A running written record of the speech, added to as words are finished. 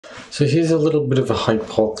So here's a little bit of a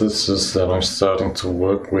hypothesis that I'm starting to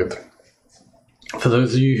work with. For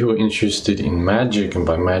those of you who are interested in magic, and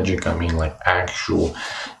by magic I mean like actual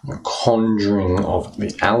conjuring of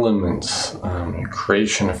the elements,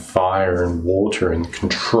 creation of fire and water and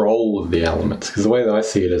control of the elements, because the way that I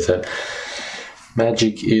see it is that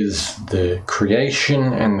magic is the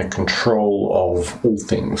creation and the control of all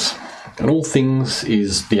things. And all things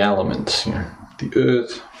is the elements, the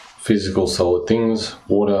earth, physical solid things,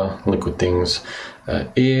 water, liquid things,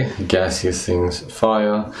 air, gaseous things,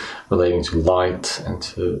 fire, relating to light and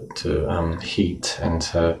to heat and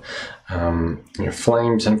to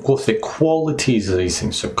flames, and of course the qualities of these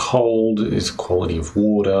things. So cold is quality of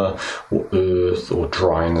water, or earth, or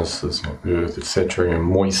dryness is earth, etc.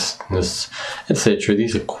 Moistness, etc.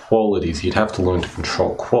 These are qualities. You'd have to learn to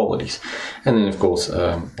control qualities, and then of course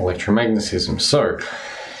electromagnetism. So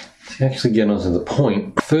to actually get onto the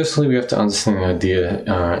point, firstly we have to understand the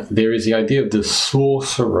idea. There is the idea of the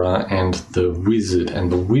sorcerer and the wizard, and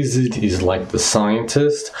the wizard is like the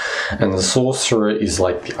scientist and the sorcerer is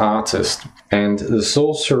like the artist. And the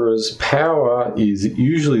sorcerer's power is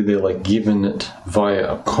usually they're like given it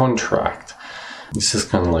via a contract. This is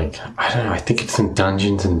kind of like, I don't know, I think it's in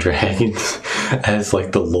Dungeons and Dragons as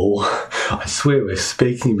like the law. I swear we're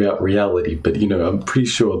speaking about reality, but I'm pretty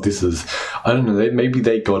sure this is, I don't know, maybe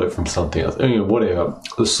they got it from something else. Whatever.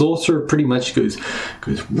 The sorcerer pretty much goes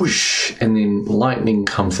whoosh, and then lightning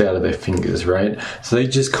comes out of their fingers, right? So they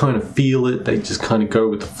just kind of feel it, they just kind of go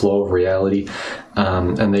with the flow of reality,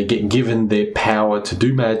 and they get given their power to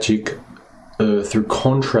do magic through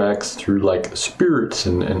contracts, through like spirits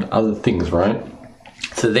and other things, right?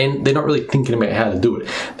 So then they're not really thinking about how to do it.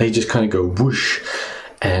 They just kind of go whoosh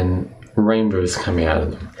and rainbows coming out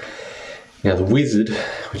of them. Now the wizard,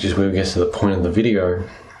 which is where we get to the point of the video,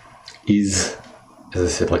 is, as I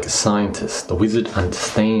said, like a scientist. The wizard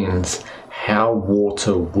understands how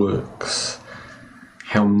water works,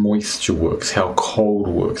 how moisture works, how cold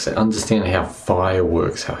works. They understand how fire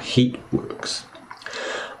works, how heat works.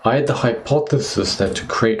 I had the hypothesis that to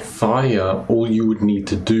create fire, all you would need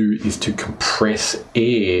to do is to compress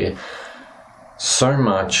air so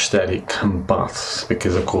much that it combusts,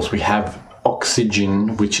 because of course we have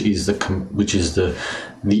oxygen, which is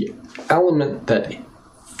the element that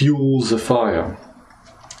fuels a fire.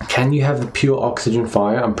 Can you have the pure oxygen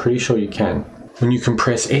fire? I'm pretty sure you can. When you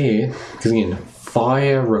compress air, because again,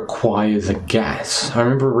 fire requires a gas. I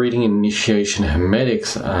remember reading Initiation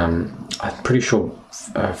Hermetics, I'm pretty sure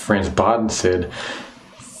Franz Barton said,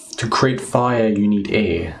 to create fire you need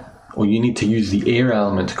air, or you need to use the air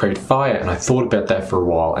element to create fire. And I thought about that for a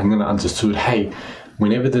while, and then I understood, hey,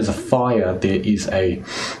 whenever there's a fire, there is a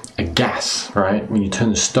gas, right? When you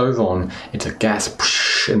turn the stove on, it's a gas,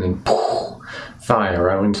 and then fire,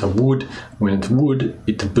 right? When it's wood,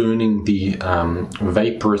 it's burning the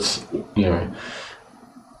vaporous,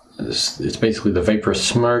 it's basically the vaporous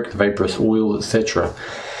smoke, the vaporous oil, etc.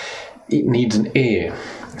 It needs an air.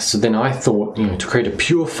 So then I thought, to create a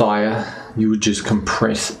pure fire, you would just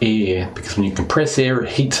compress air, because when you compress air, it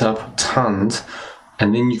heats up tons,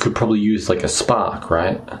 and then you could probably use like a spark,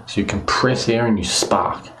 right? So you compress air and you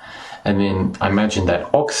spark, and then I imagine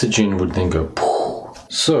that oxygen would then go poof.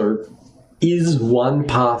 So is one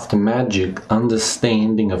path to magic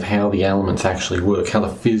understanding of how the elements actually work, how the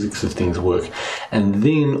physics of things work, and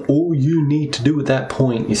then all you need to do at that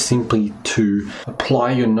point is simply to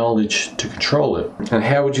apply your knowledge to control it. And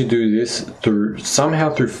how would you do this? Through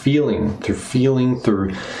feeling,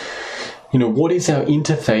 what is our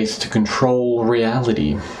interface to control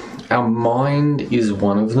reality? Our mind is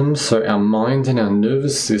one of them. So our mind and our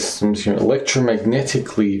nervous systems,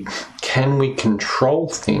 electromagnetically, can we control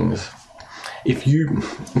things?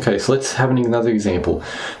 Okay, so let's have another example.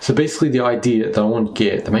 So basically the idea that I want to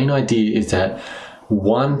get, the main idea is that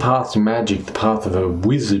one path to magic, the path of a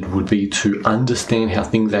wizard, would be to understand how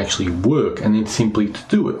things actually work and then simply to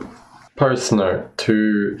do it. Post note,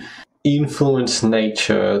 to influence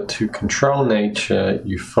nature, to control nature,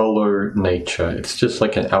 you follow nature. It's just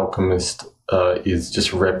like an alchemist is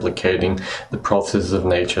just replicating the process of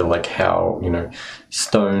nature, like how,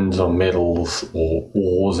 stones or metals or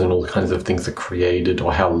ores and all kinds of things are created,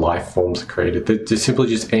 or how life forms are created. They're simply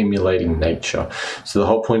just emulating nature. So the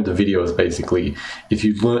whole point of the video is basically, if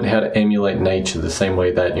you learn how to emulate nature the same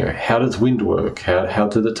way that, how does wind work? How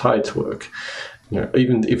do the tides work?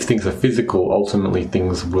 Even if things are physical, ultimately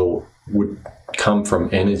things would come from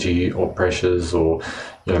energy or pressures, or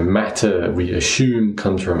matter, we assume,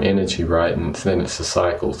 comes from energy, right? And then it's a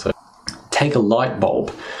cycle. So take a light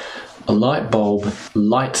bulb. A light bulb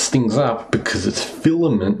lights things up because its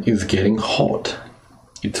filament is getting hot.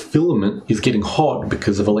 its filament is getting hot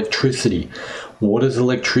because of electricity. What is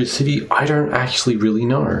electricity? I don't actually really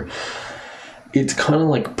know. It's kind of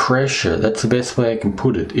like pressure. That's the best way I can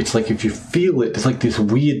put it. It's like if you feel it, it's like this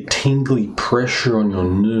weird tingly pressure on your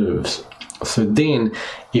nerves. So then,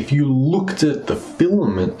 if you looked at the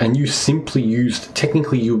filament and you simply used,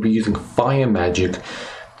 technically you would be using fire magic,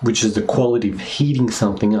 which is the quality of heating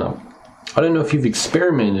something up. I don't know if you've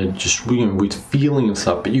experimented just with feeling and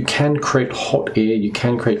stuff, but you can create hot air, you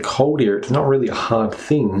can create cold air. It's not really a hard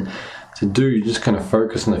thing to do. You just kind of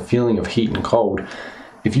focus on the feeling of heat and cold.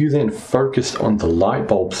 If you then focused on the light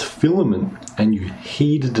bulb's filament and you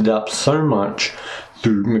heated it up so much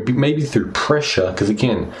through maybe through pressure, because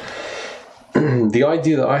again, the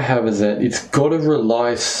idea that I have is that it's got to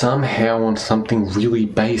rely somehow on something really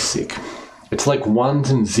basic. It's like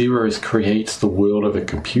ones and zeros creates the world of a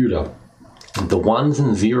computer. The ones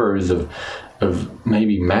and zeros of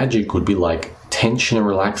maybe magic would be like tension and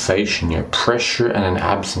relaxation, pressure and an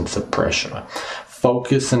absence of pressure,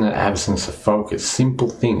 focus and an absence of focus, simple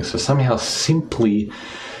things. So somehow simply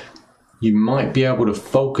you might be able to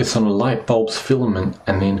focus on a light bulb's filament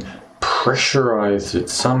and then pressurize it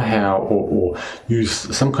somehow, or use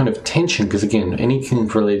some kind of tension, because again, anything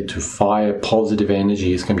related to fire, positive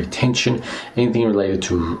energy, is going to be tension. Anything related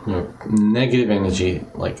to negative energy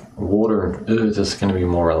like water and earth is going to be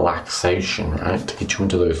more relaxation, right, to get you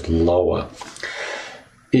into those lower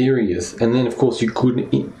areas. And then of course you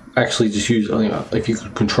could actually just use, if you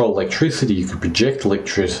could control electricity, you could project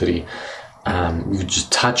electricity. You could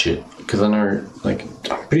just touch it, because I know, like,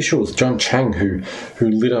 I'm pretty sure it was John Chang who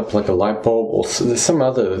lit up like a light bulb, or there's some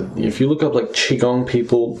other, if you look up like Qigong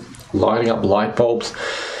people lighting up light bulbs,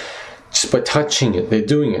 just by touching it, they're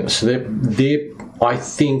doing it. So they're I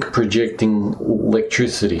think, projecting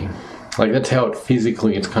electricity. Like, that's how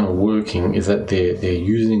it's kind of working, is that they're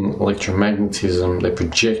using electromagnetism, they're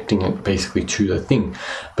projecting it basically to the thing.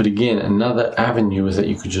 But again, another avenue is that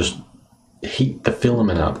you could just heat the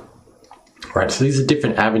filament up. Right, so these are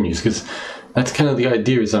different avenues, because that's kind of the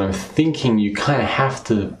idea, is that I'm thinking you kind of have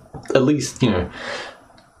to, at least,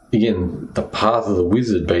 again, the path of the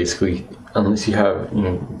wizard, basically, unless you have,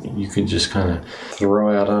 you could just kind of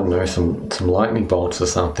throw out, I don't know, some lightning bolts or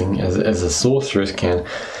something, as a sorceress can.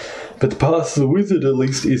 But the path of the wizard, at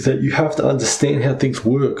least, is that you have to understand how things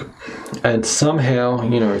work. And somehow,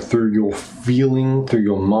 through your feeling, through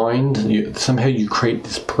your mind, somehow you create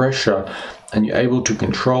this pressure, and you're able to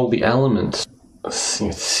control the elements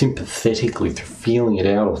sympathetically through feeling it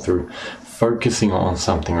out, or through focusing on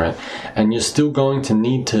something, right? And you're still going to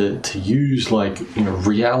need to use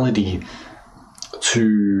reality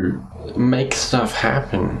to make stuff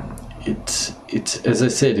happen. It's as I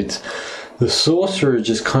said, it's the sorcerer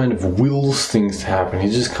just kind of wills things to happen. He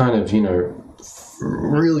just kind of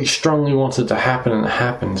really strongly wants it to happen, and it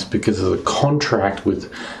happens because of the contract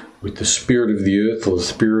with the spirit of the earth, or the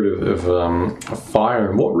spirit of fire.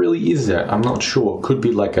 And what really is that? I'm not sure. It could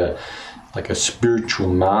be like a spiritual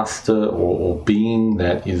master or being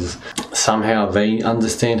that is somehow, they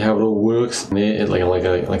understand how it all works. They're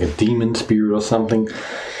like a demon spirit or something.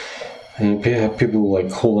 And people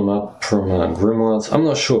call them up from grimoires. I'm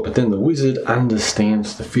not sure. But then the wizard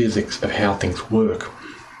understands the physics of how things work.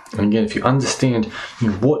 And again, if you understand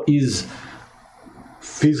what are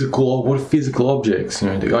physical objects,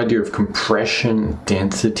 the idea of compression,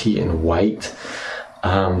 density, and weight.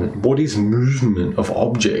 What is movement of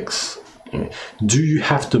objects? Do you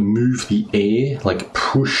have to move the air, like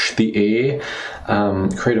push the air,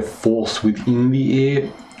 create a force within the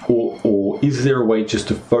air, or is there a way just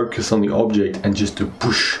to focus on the object and just to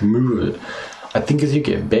move it? I think as you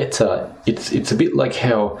get better, it's a bit like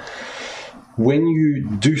how, when you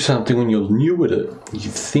do something, when you're new at it, you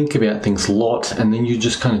think about things a lot, and then you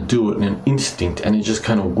just kind of do it in an instinct, and it just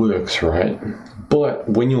kind of works, right? But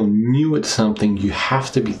when you're new at something, you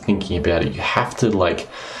have to be thinking about it. You have to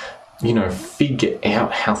figure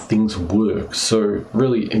out how things work. So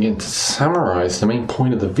really, again, to summarize, the main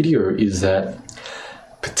point of the video is that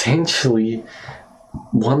potentially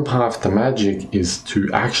one path to magic is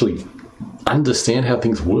to actually understand how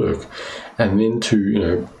things work, and then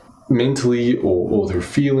to, mentally or through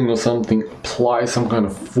feeling or something, apply some kind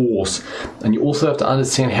of force. And you also have to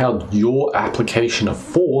understand how your application of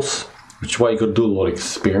force, which is why you got to do a lot of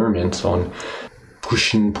experiments on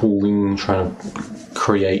pushing, pulling, trying to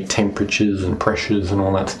create temperatures and pressures and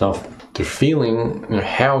all that stuff, to feeling,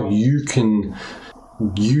 how you can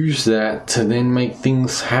use that to then make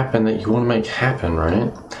things happen that you want to make happen,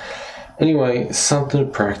 right? Anyway, something to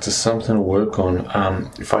practice, something to work on.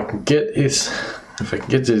 If I can get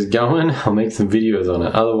this going, I'll make some videos on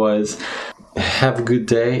it. Otherwise, have a good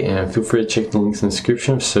day, and feel free to check the links in the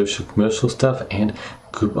description for social commercial stuff, and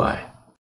goodbye.